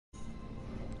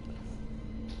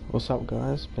What's up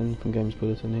guys, Ben from Games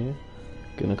Bulletin here.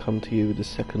 Gonna come to you with the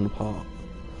second part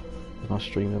of my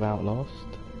stream of Outlast.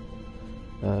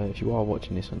 If you are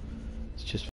watching this, it's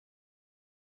just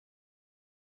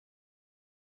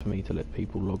for me to let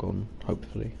people log on,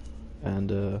 hopefully,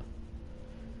 and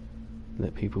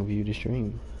let people view the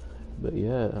stream. But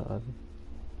yeah,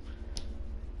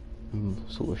 I'm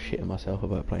sort of shitting myself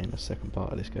about playing the second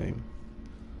part of this game.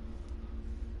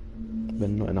 But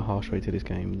not in a harsh way to this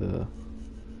game.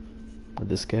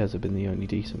 The scares have been the only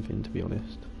decent thing, to be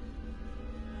honest.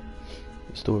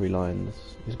 The storyline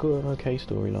is got an okay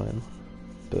storyline,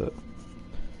 but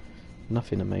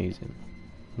nothing amazing.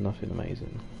 Nothing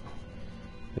amazing.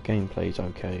 The gameplay's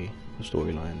okay. The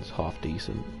storyline's half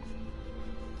decent.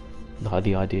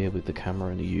 The idea with the camera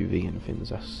and the UV and things,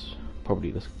 that's probably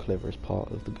the cleverest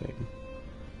part of the game.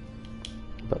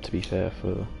 But to be fair,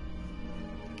 for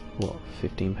what,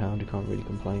 £15, you can't really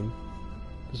complain.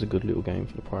 It's a good little game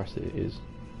for the price that it is.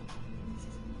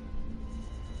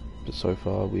 But so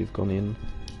far we've gone in,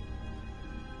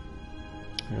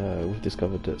 we've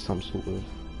discovered that some sort of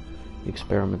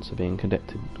experiments are being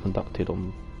conducted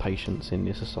on patients in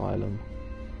this asylum.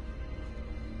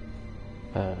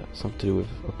 Something to do with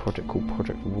a project called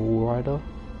Project Wall Rider,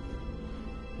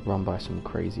 run by some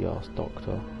crazy ass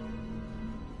doctor,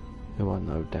 who I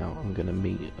no doubt I'm going to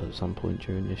meet at some point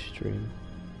during this stream.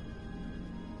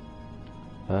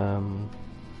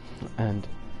 And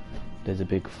there's a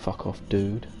big fuck off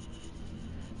dude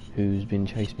who's been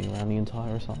chasing me around the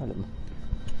entire asylum.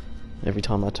 Every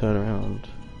time I turn around,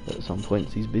 at some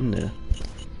points he's been there.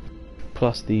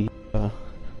 Plus the other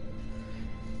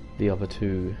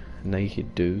two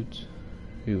naked dudes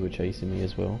who were chasing me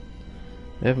as well.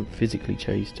 They haven't physically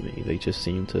chased me, they just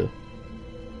seem to,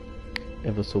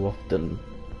 ever so often,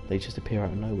 they just appear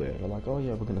out of nowhere. They're like, oh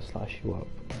yeah, we're gonna slash you up.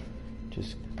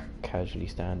 Just casually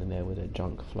standing there with their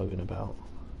junk floating about.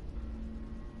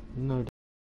 No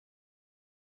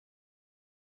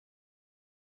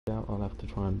doubt I'll have to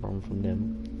try and run from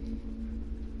them.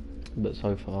 But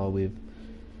so far we've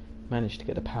managed to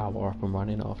get the power up and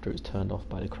running after it's turned off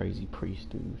by the crazy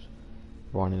priest who's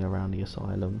running around the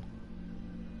asylum.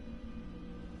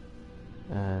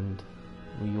 And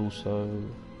we also,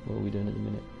 what are we doing at the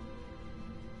minute?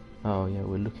 Oh yeah,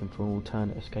 we're looking for an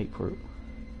alternate escape route.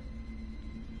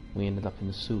 We ended up in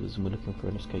the sewers and we're looking for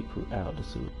an escape route out of the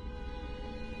sewer.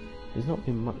 There's not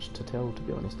been much to tell, to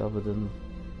be honest, other than,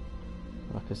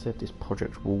 like I said, this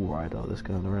Project Wall Rider that's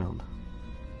going around.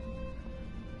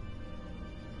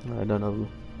 I don't know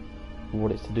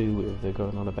what it's to do with. They're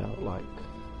going on about like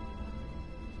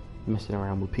messing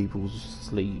around with people's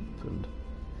sleep and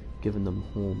giving them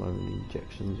hormone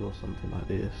injections or something like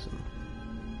this, and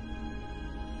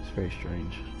it's very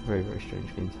strange. Very, very strange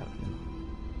things happening.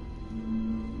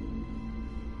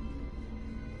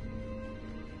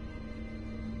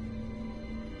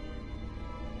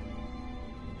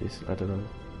 I don't know.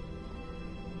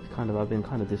 It's kind of, I've been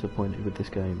kind of disappointed with this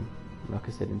game. Like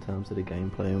I said, in terms of the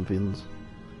gameplay and things.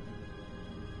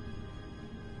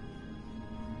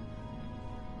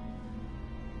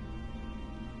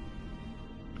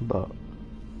 But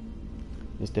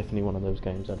it's definitely one of those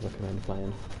games I'd recommend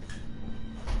playing.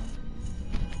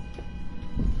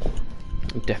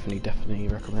 Definitely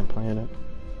recommend playing it,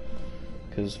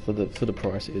 because for the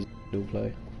price it is still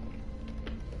play.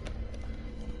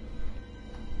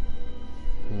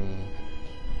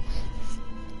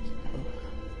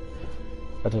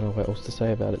 I don't know what else to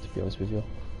say about it, to be honest with you.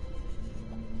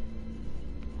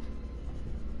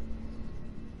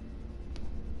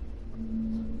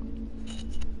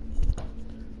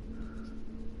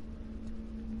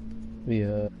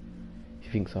 He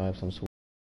thinks I have some sort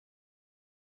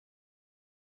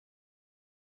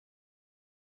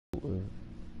of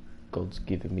God's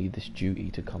given me this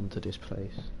duty to come to this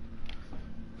place,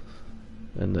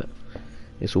 and that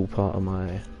it's all part of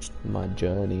my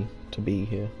journey to be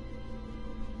here.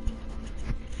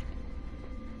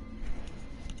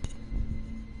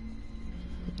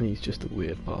 He's just a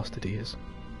weird bastard, he is.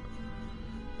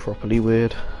 Properly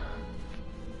weird.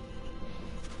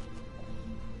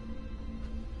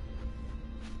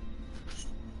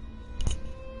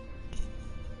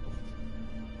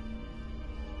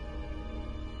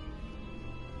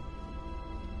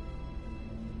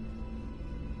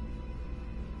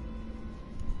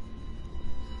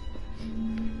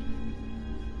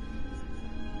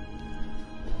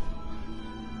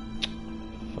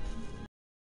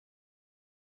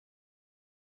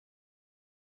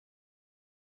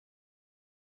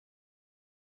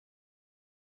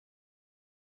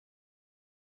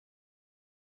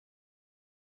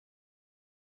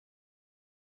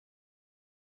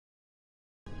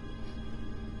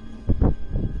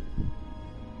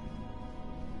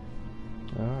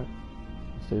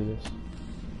 do this.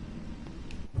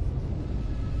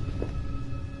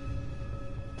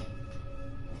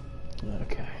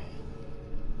 Okay.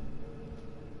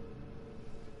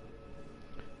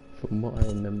 From what I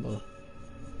remember,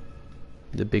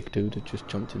 the big dude had just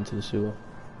jumped into the sewer.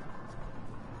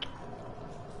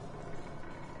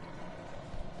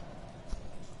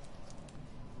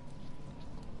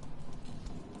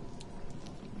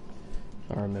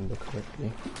 If I remember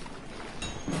correctly.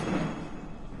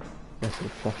 Yes, to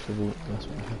flush the water, that's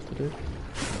what I have to do.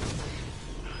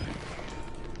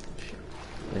 Shit.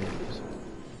 There it is.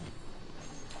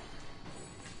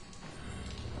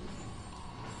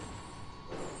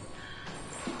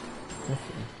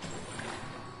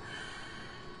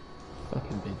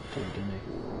 Fucking big dude, isn't he?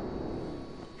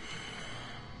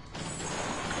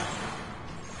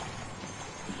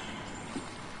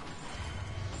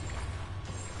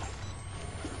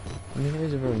 I mean, it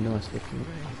is a very nice looking game.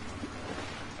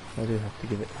 I do have to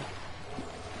give it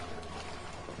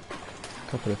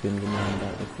a couple of things in mind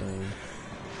about this game.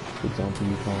 For example,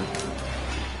 you can't.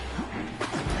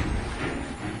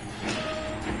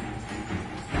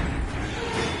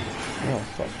 Oh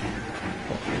fuck.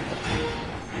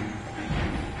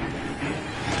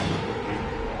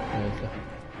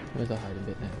 Where's the hiding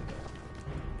bit? There we go.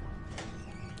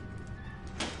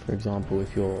 For example,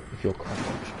 if you're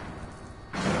crouched,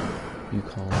 you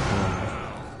can't run.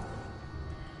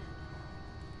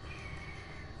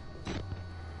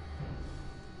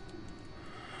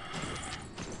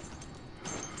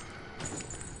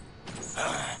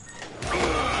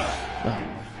 Oh,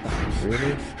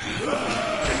 really?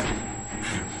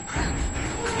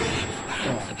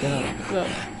 Oh, get out. Get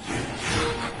out.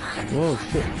 Whoa,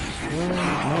 shit. No,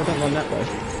 I don't run that way.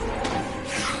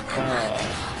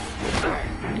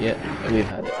 Yeah, we've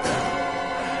had it.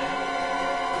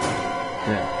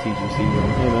 Yeah, TGC run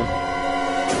here, man.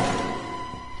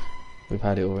 We've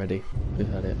had it already. We've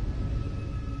had it.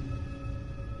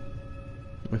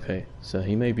 Okay, so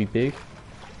he may be big,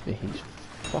 but he's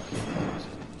fucking fast.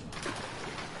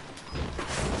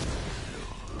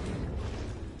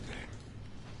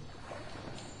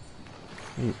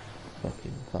 He's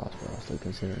fucking fast bastard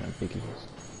considering how big he is.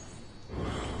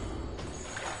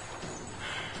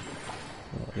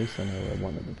 Well, at least I know where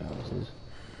one of the barrels is.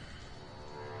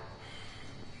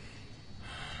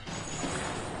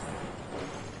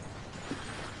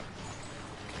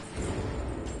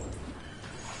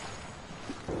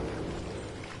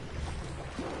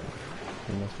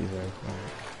 He must be very quiet.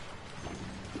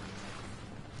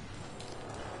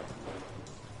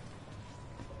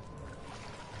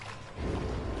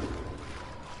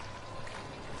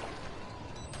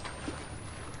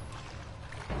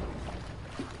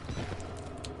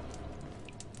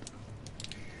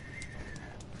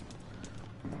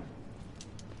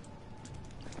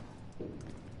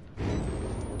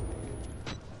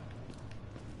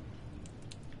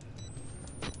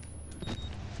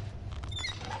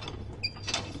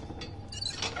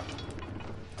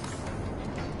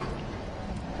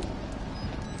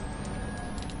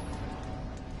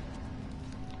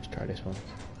 Try this one.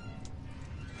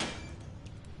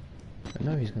 I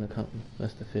know he's gonna come.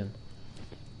 That's the thing.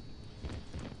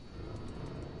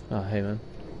 Oh, hey man.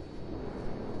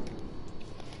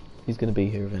 He's gonna be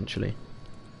here eventually.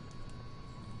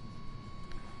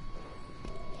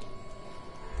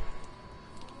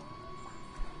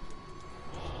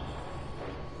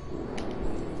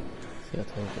 See, I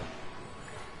told you.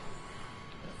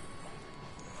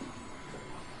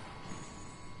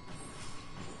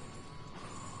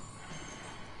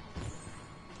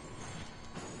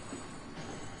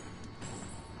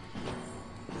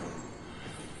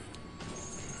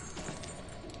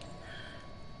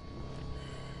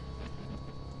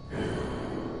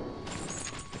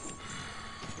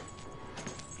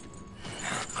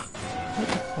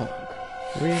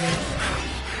 Really?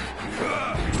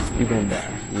 You gonna die?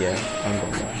 Yeah, I'm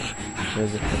gonna die.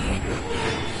 There's a fucking bit.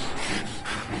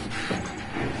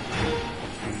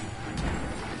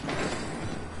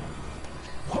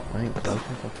 I ain't close,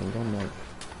 I'm fucking gone, mate.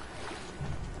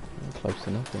 I'm close to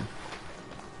nothing.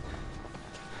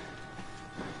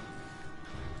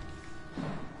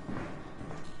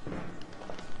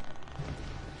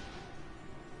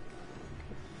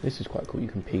 This is quite cool, you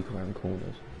can peek around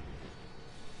corners.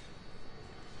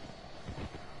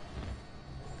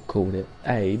 Called it.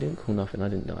 Hey, didn't call nothing, I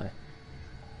didn't die.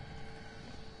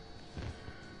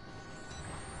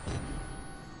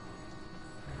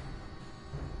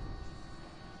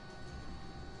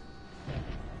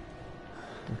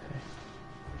 Okay.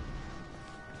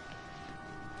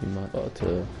 You might ought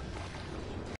to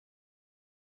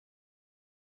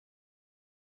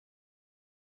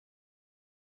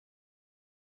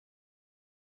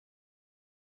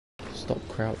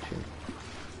crouching,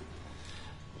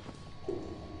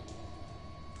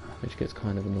 which gets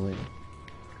kind of annoying.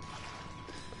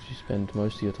 Because you spend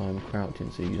most of your time crouching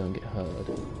so you don't get heard,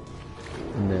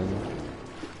 and then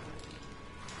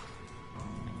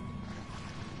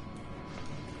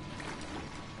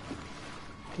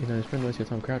you spend most of your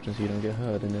time crouching so you don't get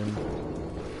heard, and then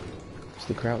it's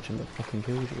the crouching that fucking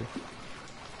kills you.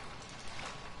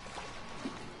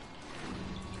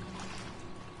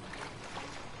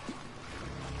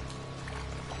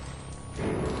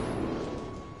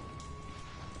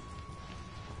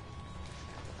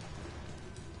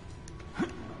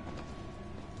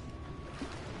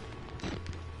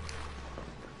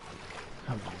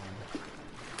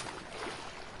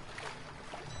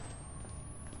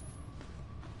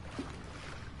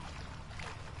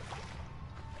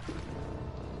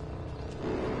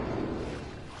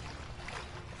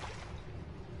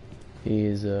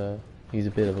 He's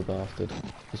a bit of a bastard,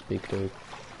 this big dude.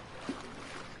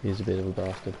 He's a bit of a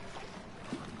bastard.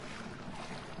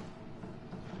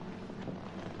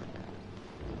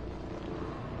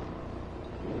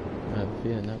 I have a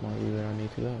feeling that might be where I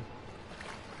need to go.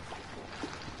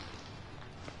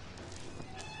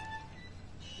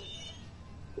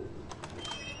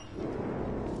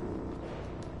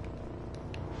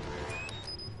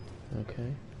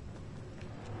 Okay.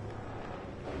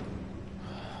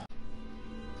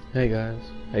 Hey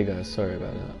guys, sorry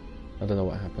about that. I don't know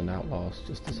what happened. Outlast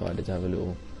just decided to have a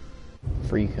little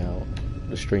freak out.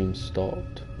 The stream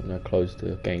stopped and I closed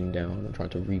the game down and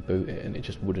tried to reboot it and it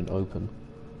just wouldn't open.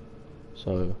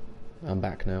 So I'm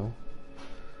back now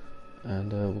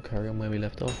and we'll carry on where we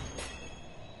left off.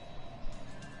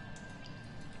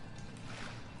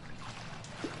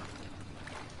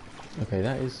 Okay,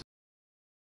 that is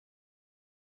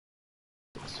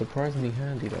surprisingly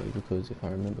handy though, because if I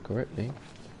remember correctly,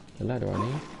 the ladder I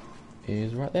need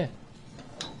is right there.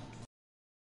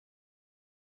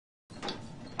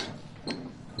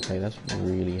 Okay, that's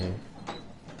really handy.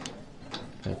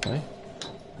 Fair play.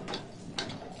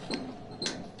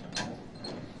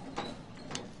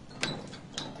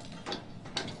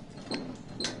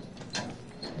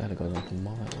 Ladder goes on for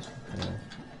miles.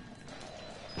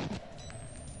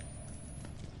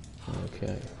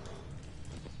 Okay.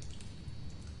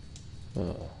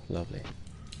 Oh, lovely.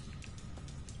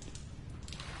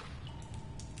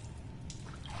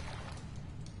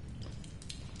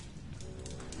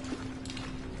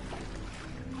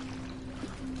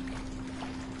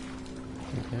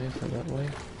 Okay, so that way.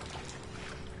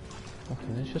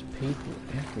 Fucking, there's just people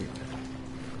everywhere.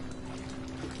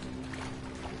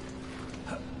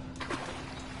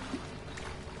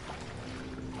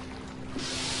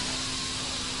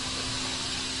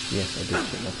 Yes, I did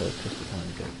shit myself just a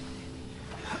tiny bit.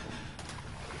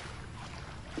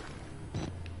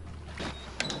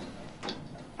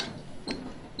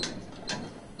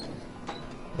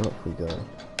 Up we go.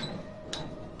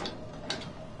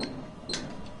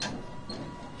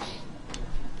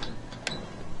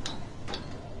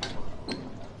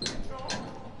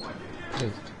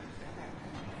 Please.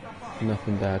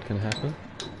 Nothing bad can happen.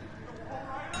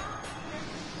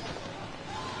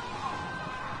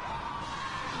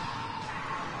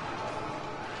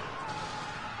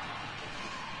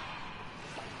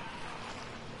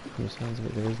 From the sounds of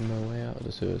it, there is no way out of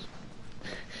the sewers.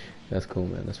 That's cool,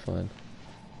 man, that's fine.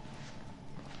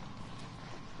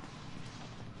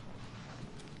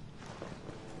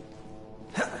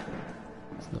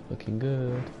 It's not looking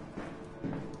good.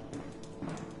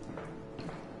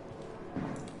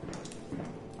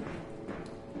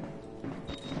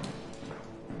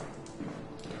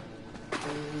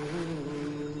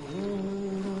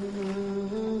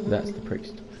 That's the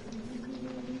priest.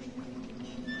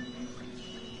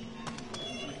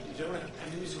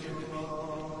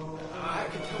 I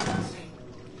can tell what I'm saying.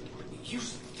 You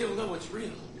still know it's real.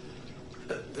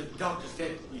 The doctor's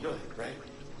dead. You know that, right?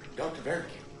 Dr. Varick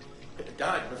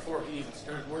died before he even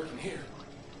started working here.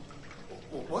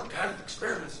 Well, what kind of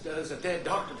experiments does a dead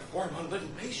doctor perform on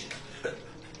living patients?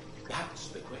 That's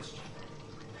the question.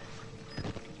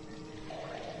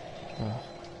 Oh,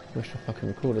 wish I fucking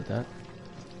recorded that.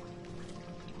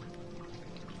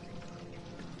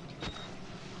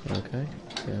 Okay,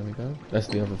 there we go. That's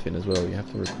the other thing as well, you have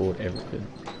to record everything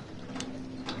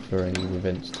for any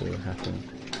events to happen.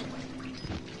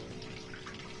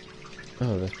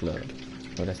 Oh, that's blood.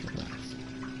 Oh, that's not nice.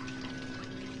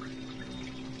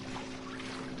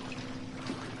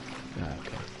 Ah,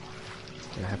 okay.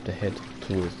 I have to head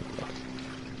towards the blood.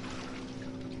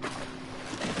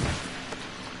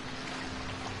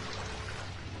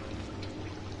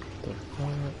 The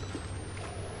fuck?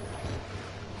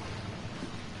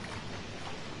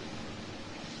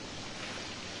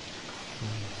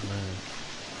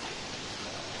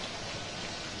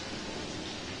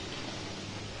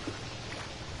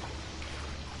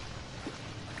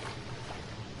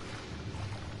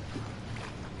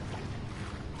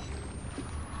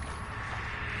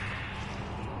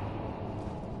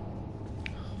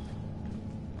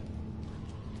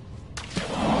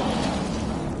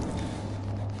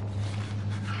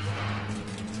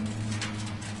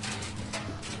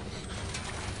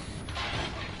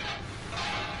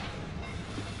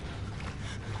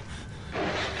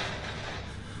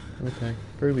 Okay,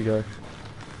 through we go.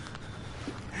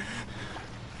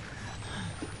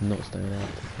 Not staying out.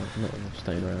 Not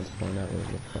staying around to find out what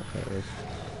the fuck that is.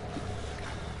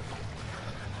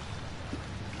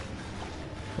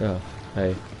 Oh,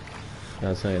 hey. I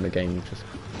was saying the game just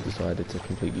decided to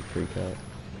completely freak out.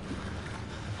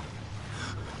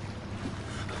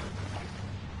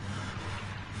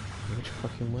 Which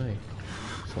fucking way?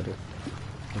 Sod it.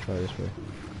 I'll try this way.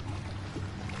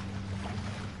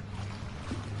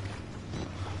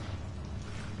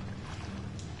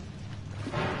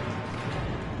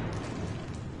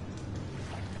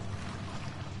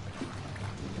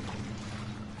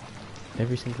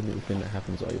 Every single little thing that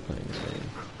happens while you're playing this game,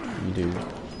 you do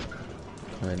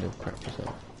kind of crap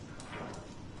yourself.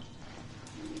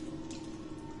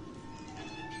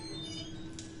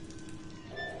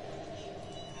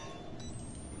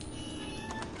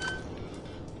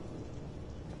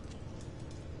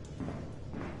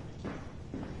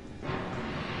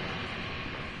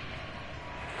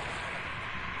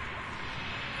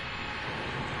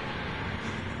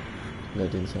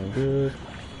 That didn't sound good.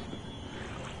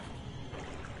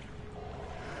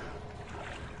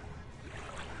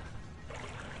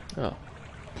 Oh, well,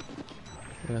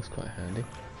 that's quite handy.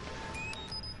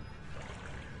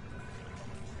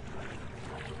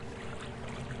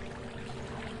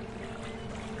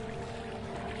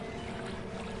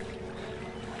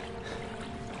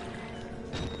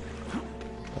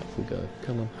 Off we go,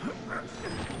 come on.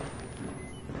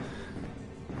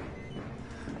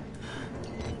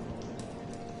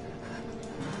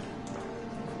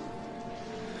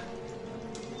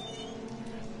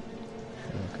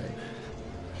 Okay.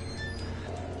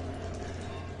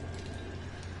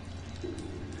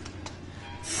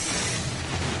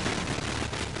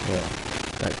 Well,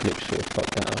 that glitch sort of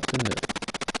fucked that up, didn't it?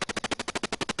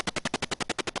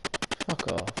 Fuck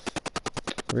off.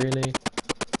 Really?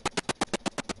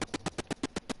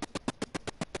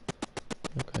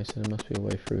 Okay, so there must be a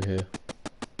way through here.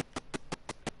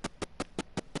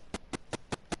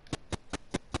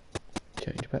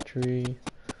 Change battery.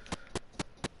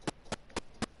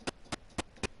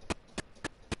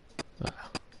 Ah.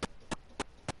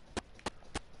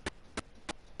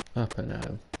 Up and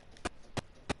out.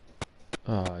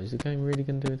 Ah, is the game really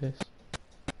going to do this?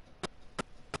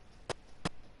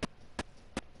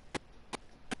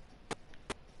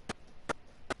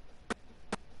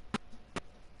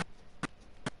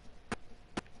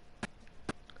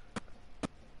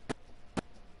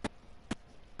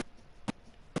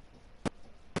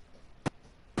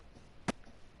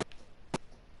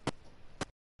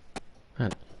 Hang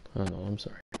on, oh no, I'm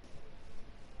sorry.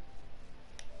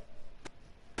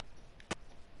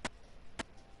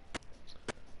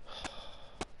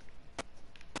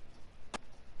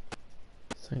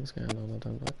 Things going on, I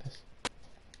don't like this.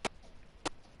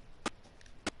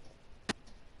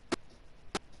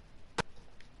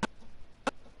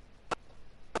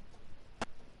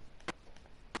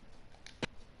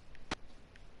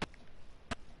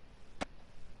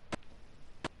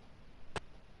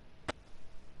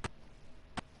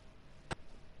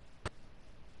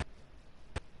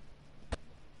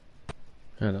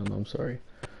 Hang on, I'm sorry.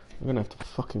 I'm gonna have to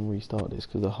fucking restart this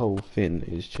because the whole thing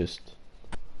is just...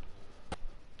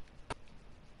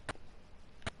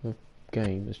 The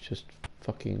game is just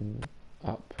fucking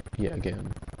up yet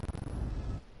again.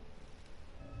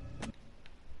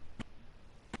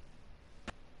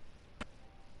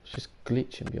 It's just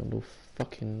glitching beyond all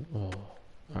fucking... Oh.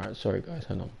 Alright, sorry guys,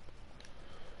 hang on.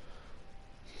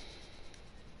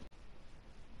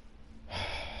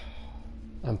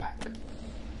 I'm back.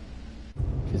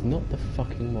 It's not the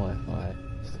fucking Wi-Fi,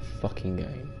 it's the fucking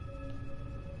game.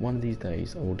 One of these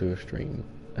days I will do a stream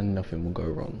and nothing will go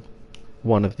wrong.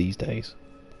 One of these days.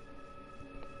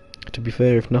 To be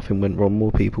fair, if nothing went wrong,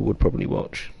 more people would probably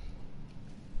watch.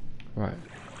 Right.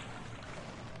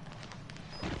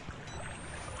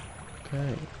 Okay.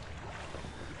 Here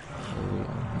we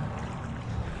are.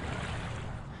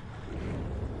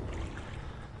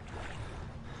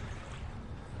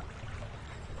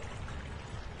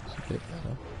 It's a bit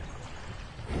better.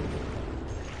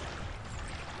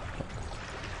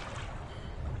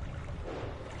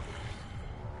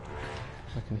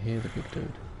 I can hear the big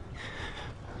dude.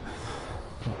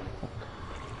 Oh, fuck.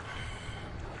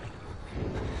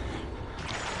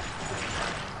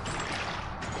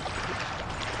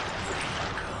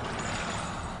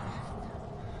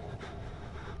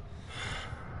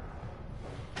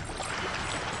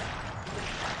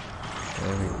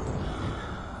 There we go.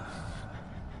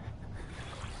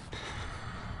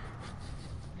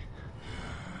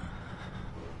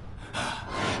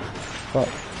 Fuck.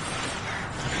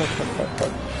 Fuck, fuck, fuck,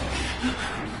 fuck.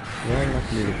 Run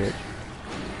like a little bitch.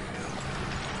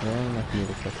 Run like a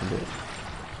little fucking bitch.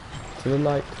 To the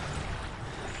light.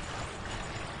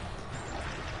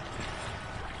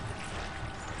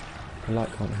 The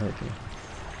light can't hurt you.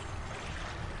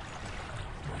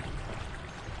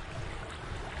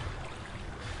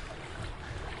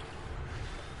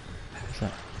 What's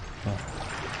that? Oh.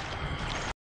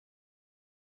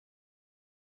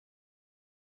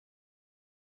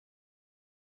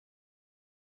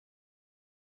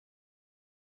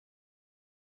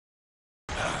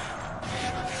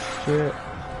 Shit.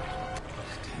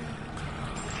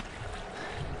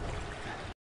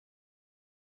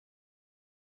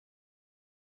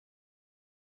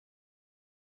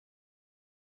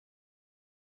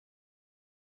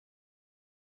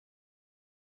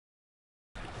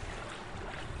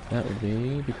 That would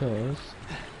be because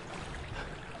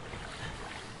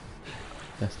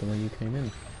that's the way you came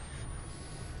in.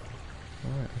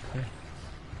 Alright, okay.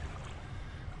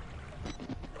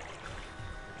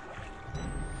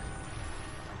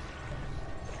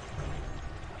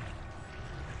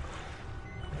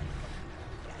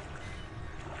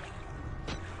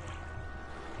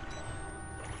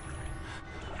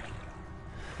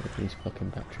 These fucking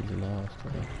batteries are last,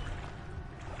 right?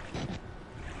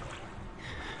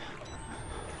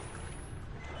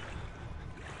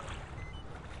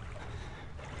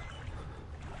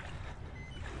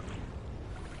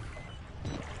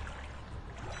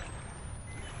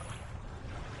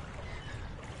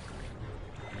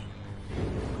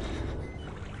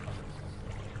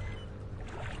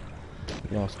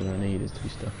 The last thing I need is to be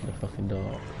stuck in the fucking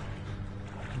dark.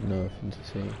 Nothing to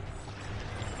see.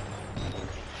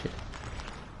 Shit.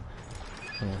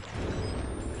 Come on.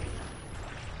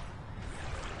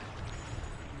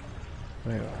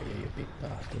 Where are you, you big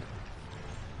bastard?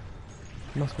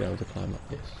 You must be able to climb up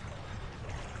this.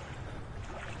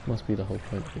 Must be the whole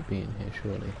point of it being here,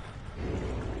 surely.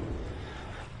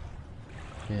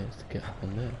 Yeah, it's to get up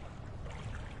on there.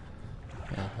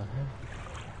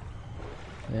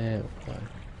 There we go.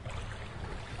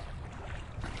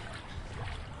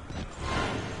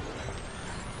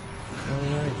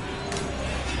 Alright.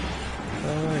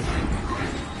 Alright.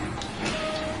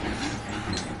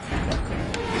 Fuck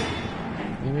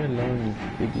off. Leave me alone, you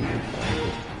big evil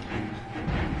bastard.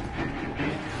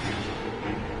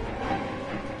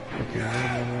 Okay,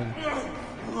 run.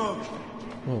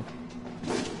 Oh.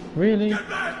 Really?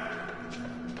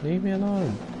 Leave me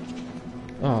alone.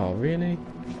 Oh, really?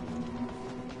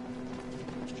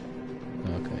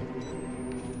 Okay.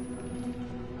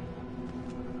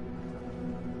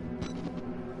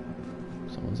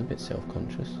 Someone's a bit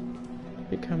self-conscious. A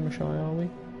bit camera shy, are we?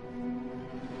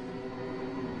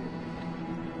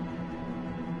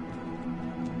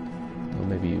 Or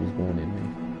maybe he was warning me.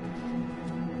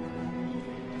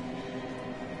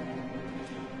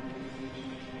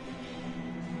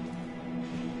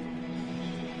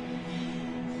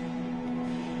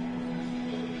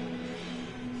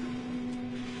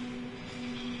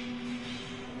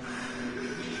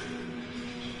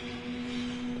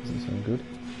 Doesn't sound good.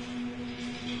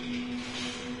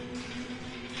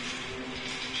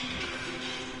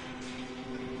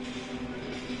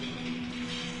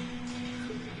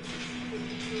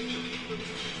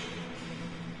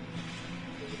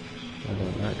 I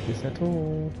don't like this at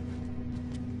all.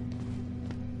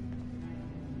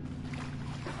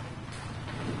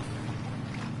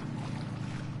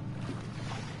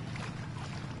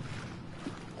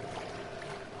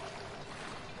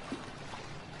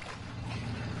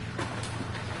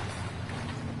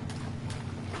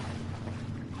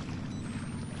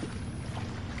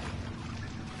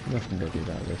 Nothing to do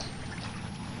about this.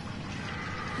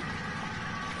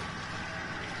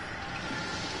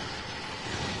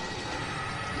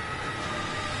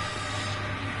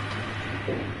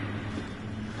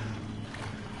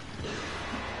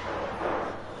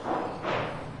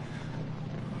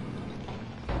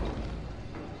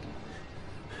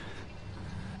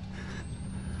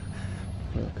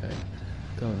 Okay,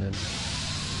 go on then.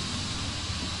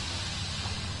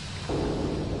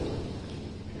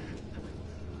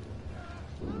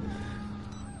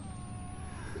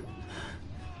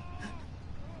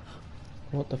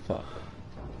 What the fuck?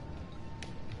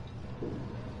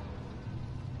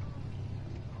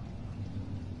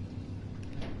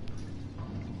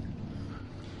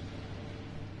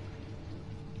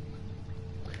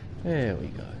 There we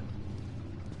go.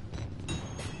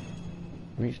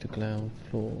 Reach the ground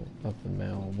floor of the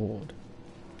male ward.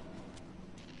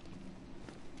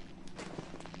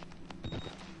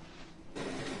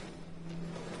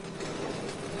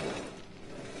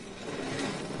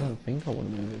 I don't think I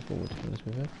want to move it forward, to be honest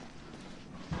with you.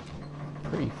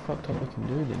 pretty fucked up looking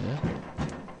dude in there.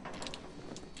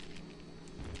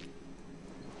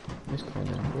 This can't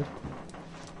end good.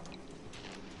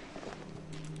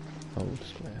 Hold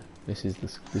square. This is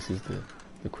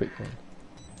the quick one.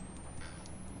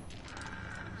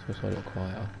 So it's a little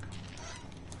quieter.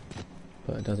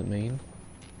 But it doesn't mean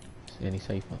it's any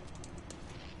safer.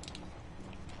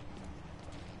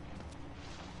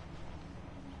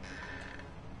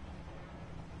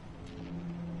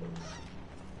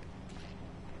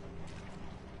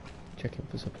 Checking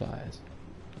for supplies.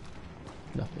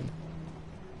 Nothing.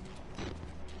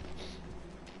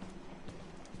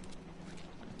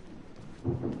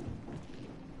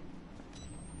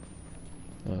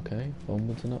 Okay,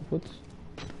 onwards and upwards.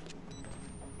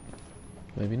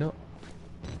 Maybe not.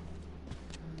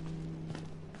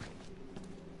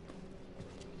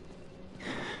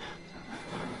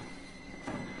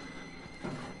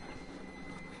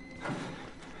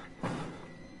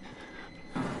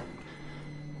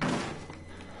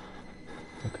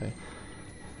 Okay.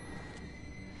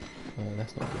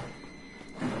 That's not good.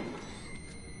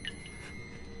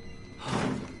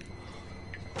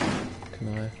 Can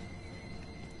I?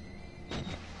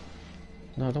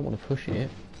 No, I don't want to push it.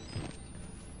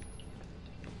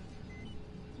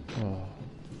 Oh,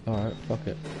 alright, fuck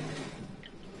it.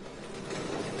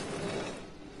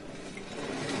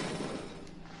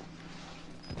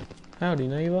 Howdy,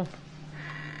 neighbour.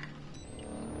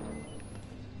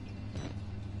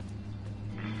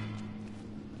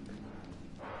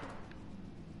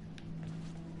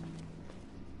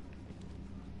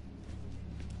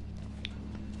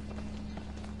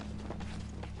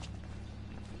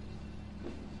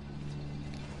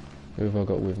 Who have I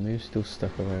got with me? Who's still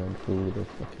stuck around for all of the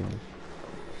fucking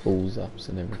balls ups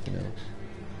and everything else?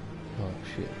 Oh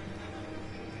shit.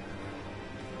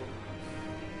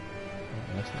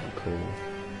 Oh, that's not cool.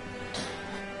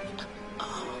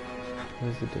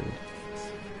 Where's the dude?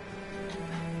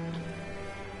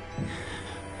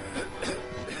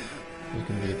 He's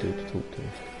gonna be a dude to talk to.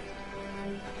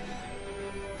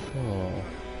 Oh.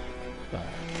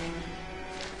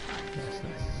 That's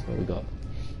nice. What we got?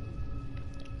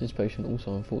 This patient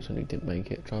also unfortunately didn't make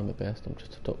it. Trying my best, I'm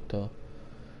just a doctor,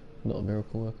 not a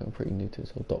miracle worker. I'm pretty new to this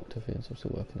whole doctor thing, so I'm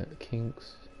still working out the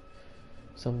kinks.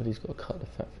 Somebody's got to cut the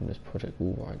fat from this Project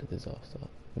Wall Rider disaster.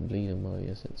 I've been bleeding my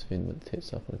ears since Finn went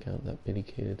tits up on account of that Billy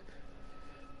kid,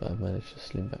 but I've managed to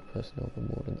slim back personnel for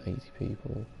more than 80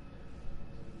 people.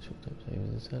 Short-term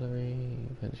savings and salary,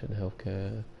 pension,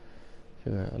 healthcare,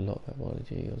 figure out a lot about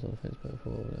biology. I was on the fence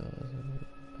before,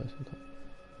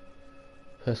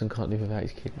 person can't live without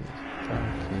his kidneys. Fucking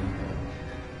hell.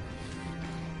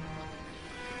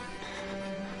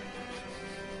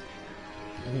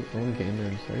 I want to get in there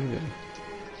and save him.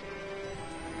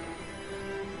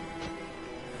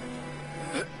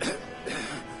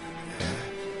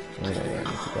 I don't know where I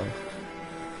need to go.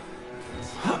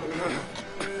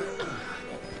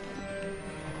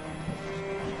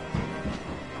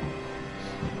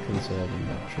 Conserving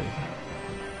battery.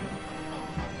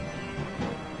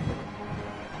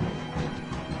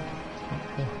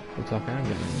 Looks like I am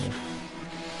getting in there.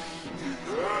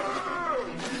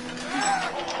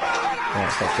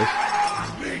 Alright, fuck this.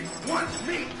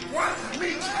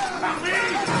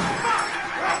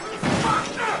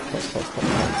 Fuck.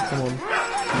 Come on.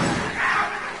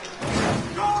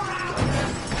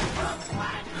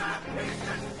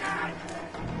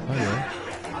 Oh yeah.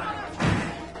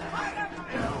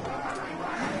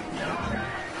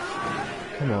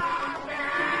 Come on.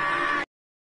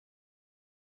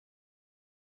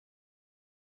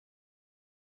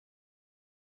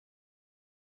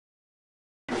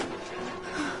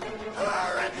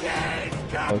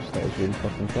 Close, that was really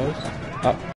fucking close. Up.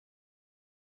 Up.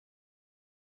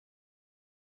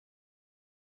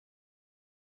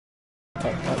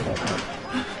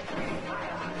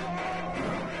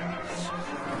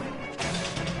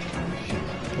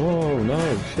 Whoa,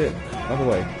 no, shit. Other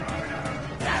way.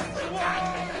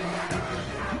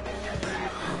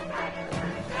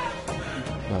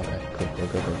 Okay, cool,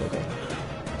 go.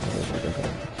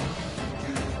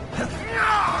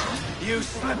 You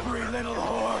slippery little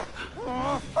whore!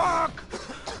 Oh, fuck!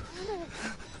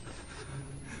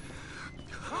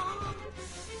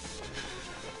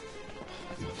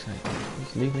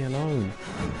 Just leave me alone.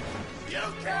 You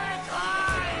can't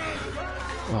hide!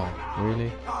 Oh,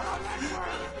 really?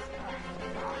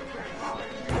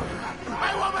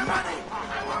 I want my money!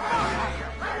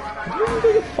 You don't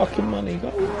get your fucking money, go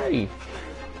away!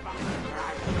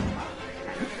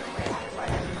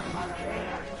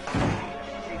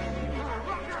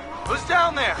 Who's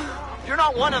down there? You're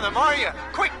not one of them, are you?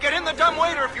 Quick, get in the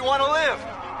dumbwaiter if you want to live.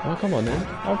 Oh, come on then.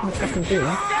 Open the fucking thing.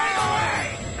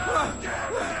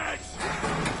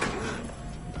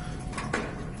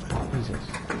 Jesus.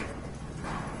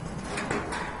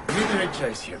 You're the right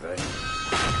choice here, buddy.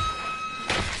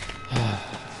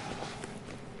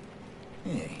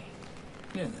 Hey,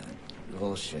 you're the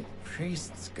bullshit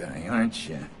priest's guy, aren't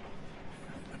you?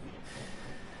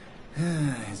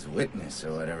 His witness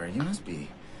or whatever. You must be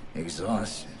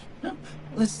exhausted. No,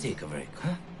 let's take a break,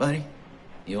 huh, buddy?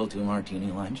 The old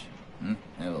 2-martini lunch?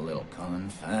 Have a little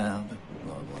confab.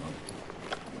 Blah, blah.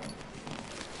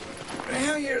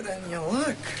 Heavier than you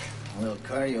look. A little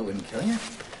cardio wouldn't kill you.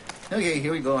 Okay,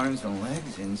 here we go. Arms and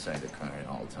legs inside the car at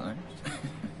all times.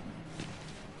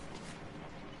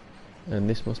 And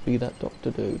this must be that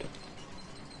doctor dude.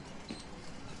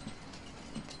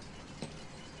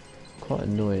 Quite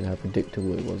annoying how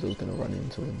predictable it was I was going to run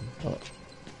into him, but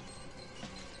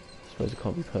I suppose it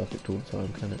can't be perfect all the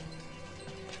time, can it?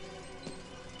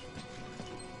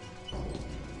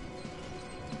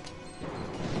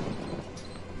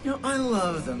 You know, I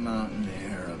love the mountain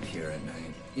air up here at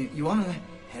night. You want to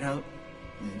head out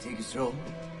and take a stroll?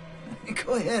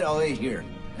 Go ahead, I'll wait here.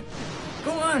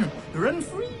 Go on, run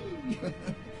free.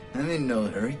 I'm in no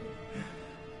hurry.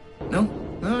 No?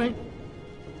 All right.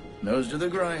 Nose to the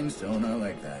grindstone, I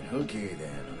like that. Okay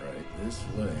then, right this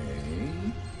way.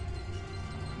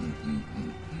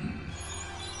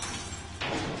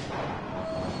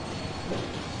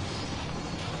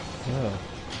 Oh.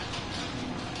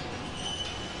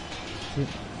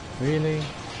 Really?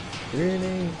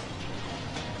 Really?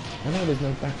 I know there's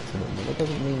no back to them, but that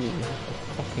doesn't mean you have to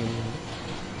fucking...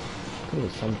 There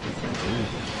was something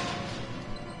easy.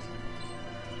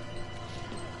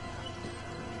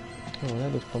 Oh,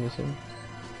 that looks promising.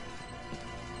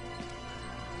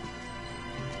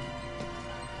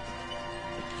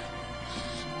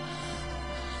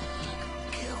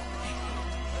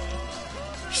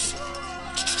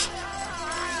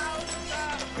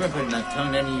 You're putting that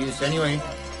tongue to any use anyway.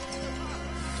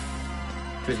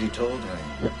 Truth be told, I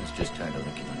was just tired of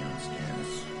licking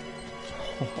downstairs.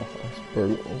 That's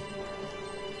brutal.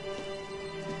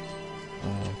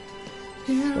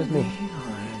 Here That's we more-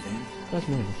 are then. That's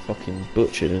more of a fucking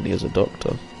butcher than he is a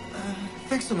doctor.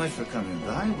 Thanks so much for coming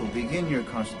by. We'll begin your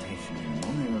consultation in a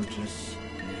moment. We'll just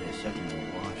need a second to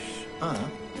wash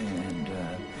up and,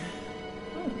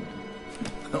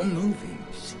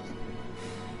 movies.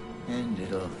 And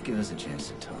it'll give us a chance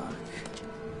to talk.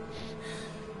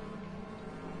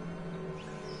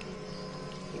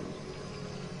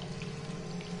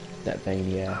 That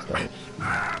veiny ass though.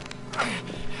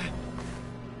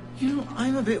 You know,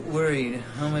 I'm a bit worried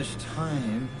how much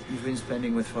time you've been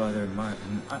spending with Father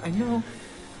Martin. I know,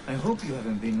 I hope you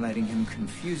haven't been letting him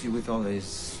confuse you with all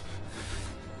his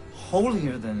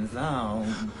holier-than-thou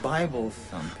Bible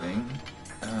thumping.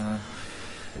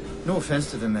 No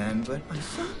offense to the man, but I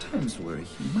sometimes worry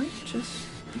he might just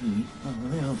be a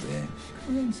little bit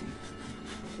crazy.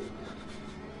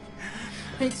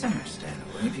 It's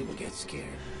understandable when people get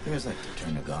scared. They're as like to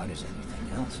turn to God as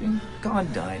anything else. I mean,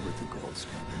 God died with the gold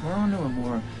standard. We're on to a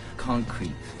more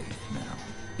concrete faith now.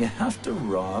 You have to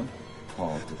rob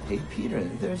Paul to pay Peter.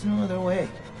 There's no other way.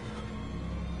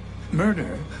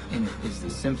 Murder is the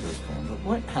simplest form, but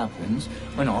what happens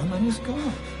when all money's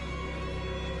gone?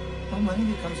 Well, money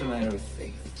becomes a matter of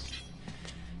faith.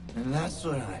 And that's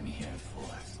what I'm here for.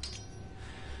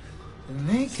 To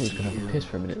make He's gonna have a piss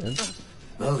for a minute then.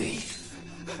 believe.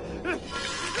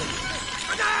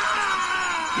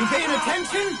 You paying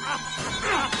attention?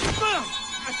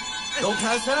 Don't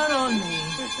pass out on me.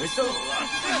 There's so much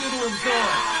for you to absorb.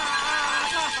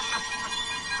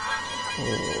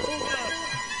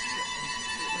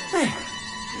 There.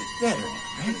 Better,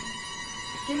 right?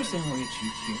 You understand what we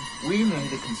achieved here? We made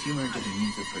the consumer into the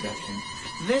means of production.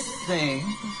 This thing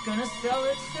is gonna sell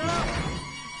itself.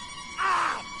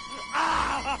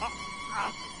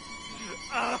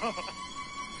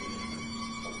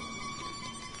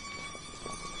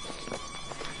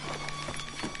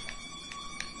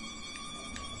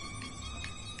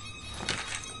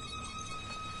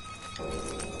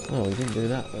 Oh, he didn't do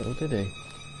that though, did he?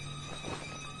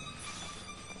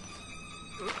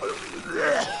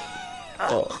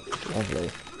 Oh,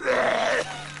 lovely.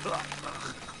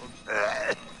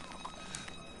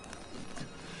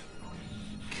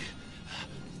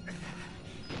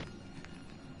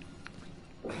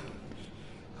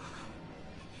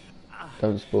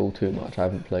 Don't spoil too much, I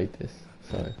haven't played this,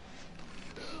 so...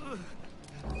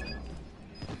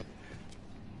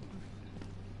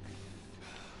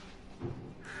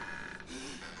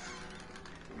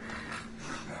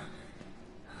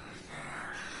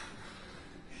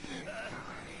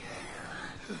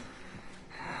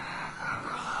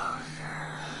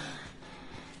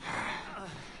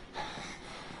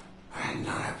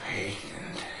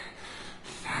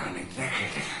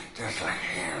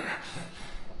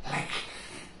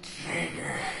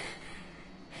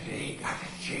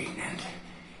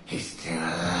 He's still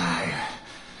alive.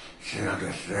 Still to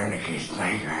Cernicus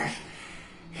nightmares.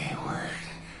 It worked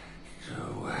so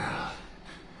well.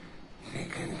 They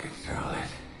couldn't control it.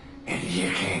 And you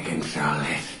can't control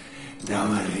it.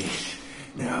 Nobody.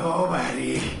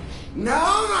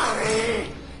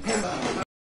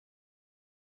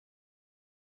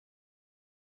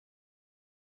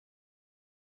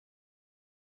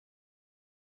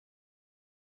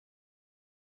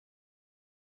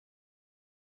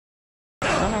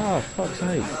 Ah, fuck's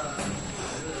sake.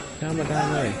 How am I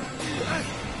down there?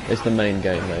 It's the main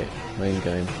game, mate. Main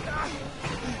game.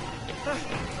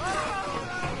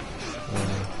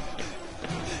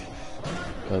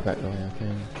 Go back the way I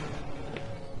can.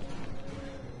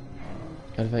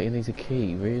 Elevator needs a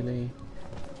key, really?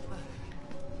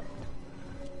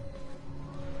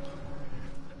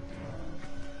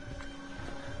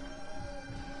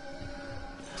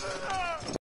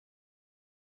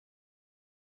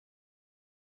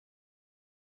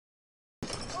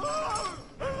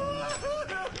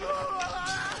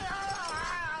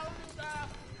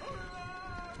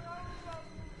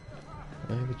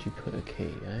 Where would you put a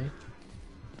key, eh?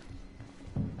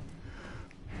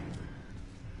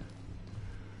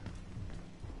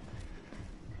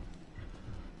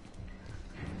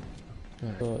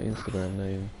 Right, got Instagram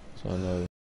name, so I know.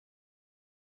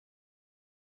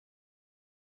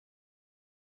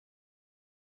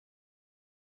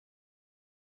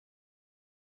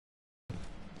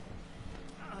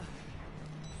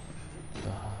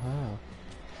 Aha.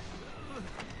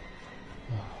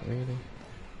 Oh, really?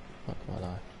 Fuck my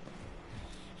life.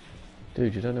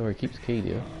 Dude, you don't know where he keeps the key, do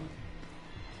you?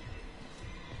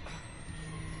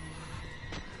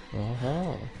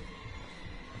 Aha.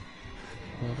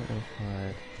 Where did I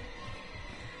hide?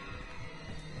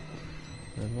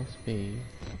 There must be...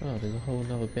 Oh, there's a whole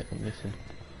other bit I'm missing.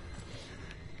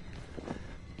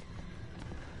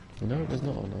 No, there's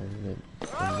not another bit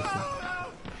I'm missing.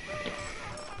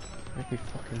 Every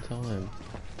fucking time.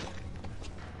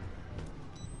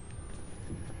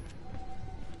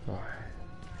 Alright.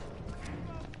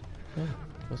 Oh,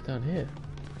 what's down here?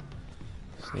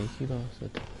 Sneaky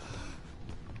bastard.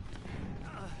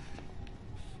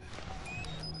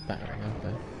 Battering,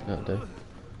 okay. That'll do.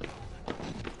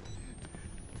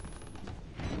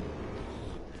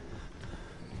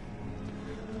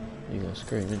 You're gonna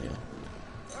scream, aren't you?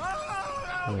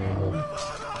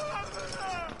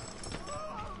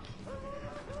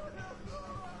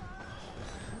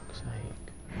 Fuck's sake.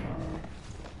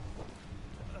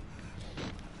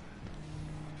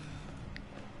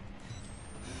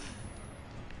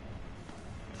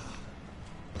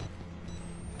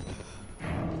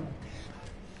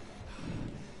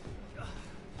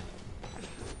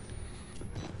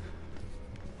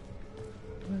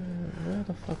 Where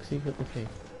the fuck's he got the key?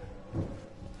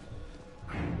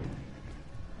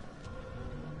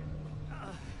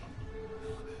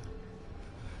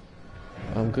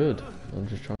 I'm good. I'm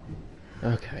just trying.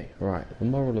 Okay, right. The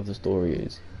moral of the story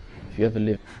is, if you ever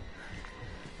live.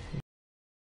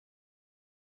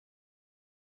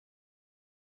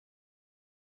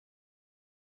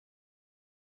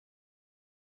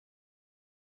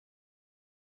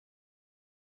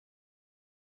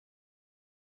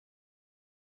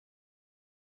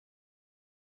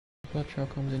 Blood trail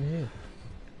comes in here.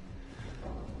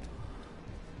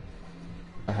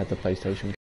 I had the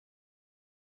PlayStation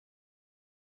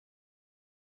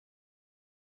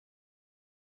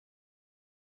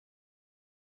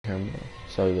camera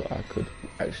so that I could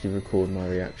actually record my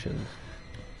reactions,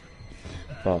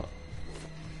 but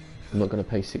I'm not going to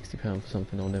pay £60 for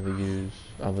something I'll never use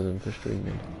other than for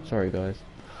streaming. Sorry guys.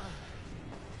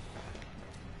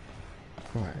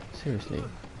 Right, seriously,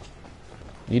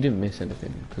 you didn't miss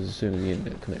anything because as soon as the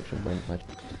internet connection went I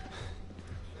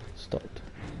stopped.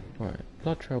 Right,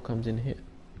 blood trail comes in here,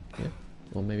 yeah?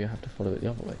 Or maybe I have to follow it the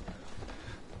other way.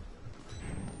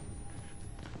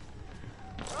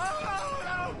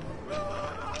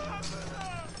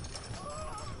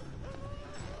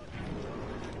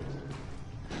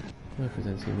 Well, if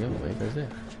then see the other way, it goes there.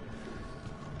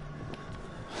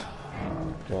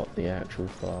 What the actual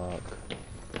fuck?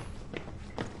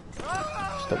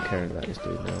 Stop caring about this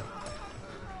dude now.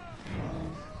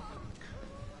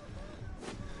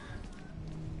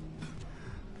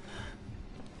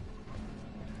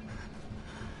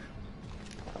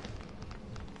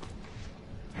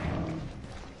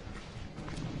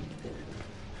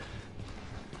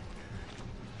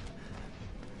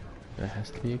 There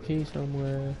has to be a key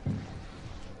somewhere.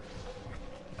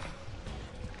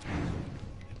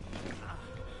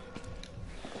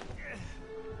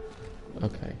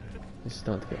 Okay, this is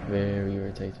starting to get very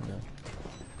irritating now.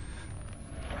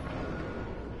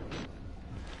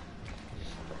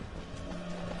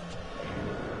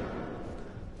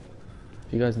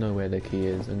 If you guys know where the key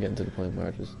is, I'm getting to the point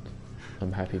where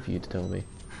I'm happy for you to tell me.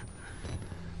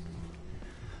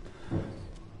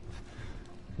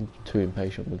 I'm too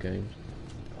impatient with games.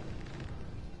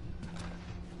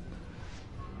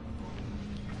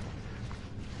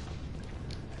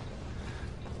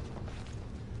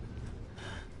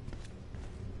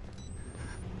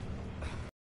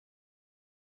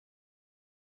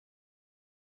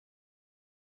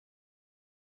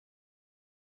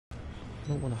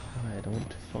 I don't want to hide, I want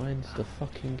to find the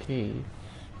fucking key.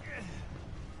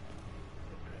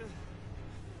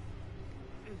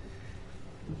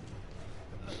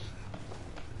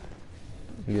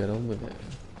 Get on with it.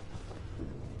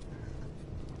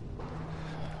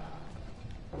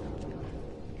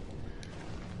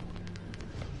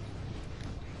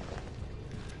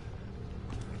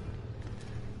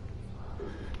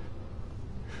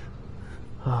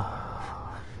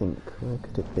 Think, where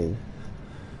could it be?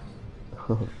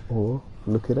 Or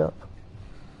look it up.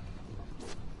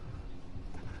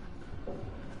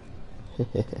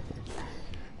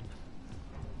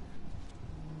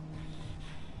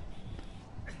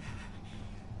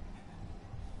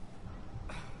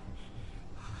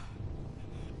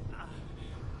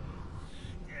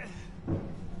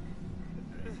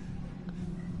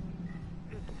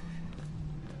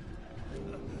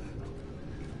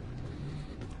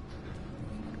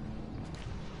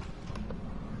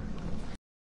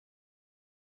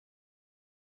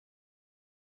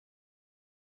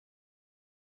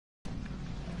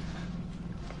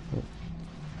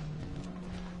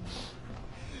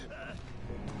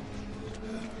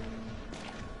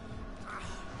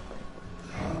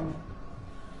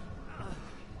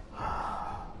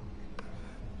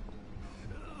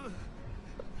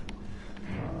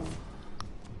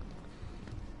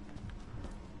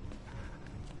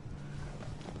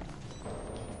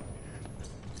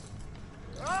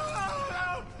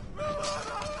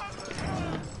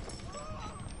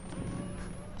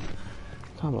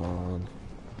 Come on.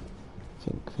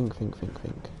 Think.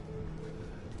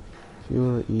 If you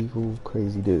were an evil,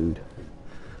 crazy dude,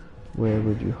 where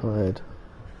would you hide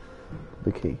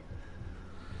the key?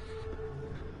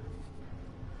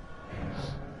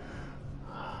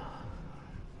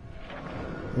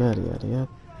 Yada yada yada.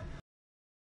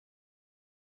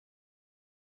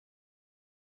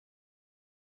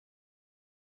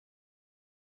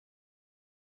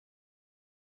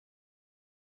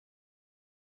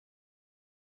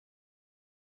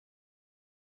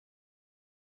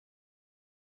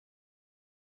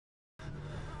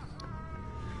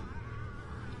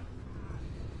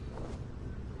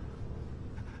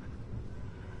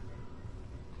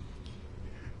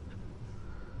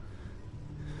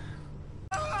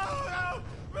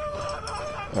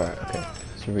 Alright, okay.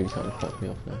 It's really starting to fuck me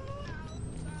off now.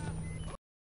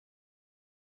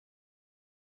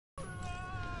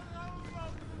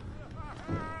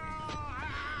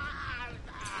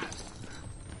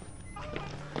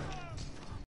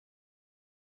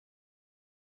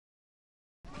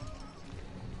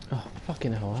 Oh,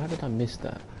 fucking hell, how did I miss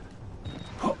that?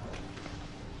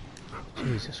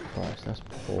 Jesus Christ, that's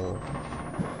poor.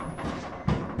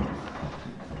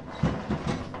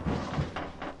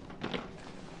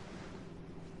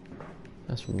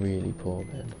 That's really poor,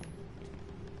 man.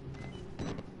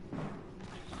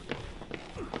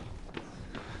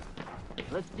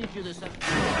 Let's teach you this.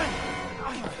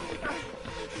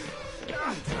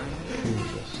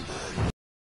 Jesus.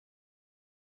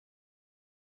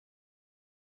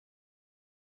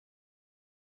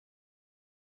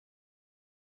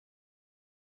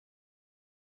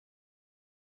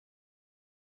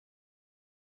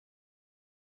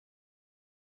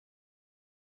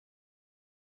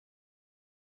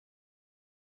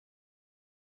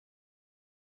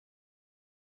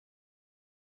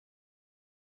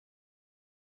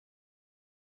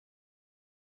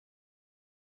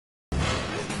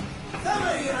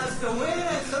 Somebody has to win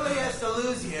and somebody has to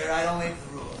lose here. I don't make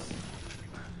the rules.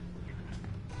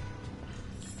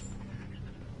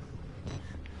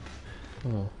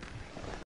 Oh.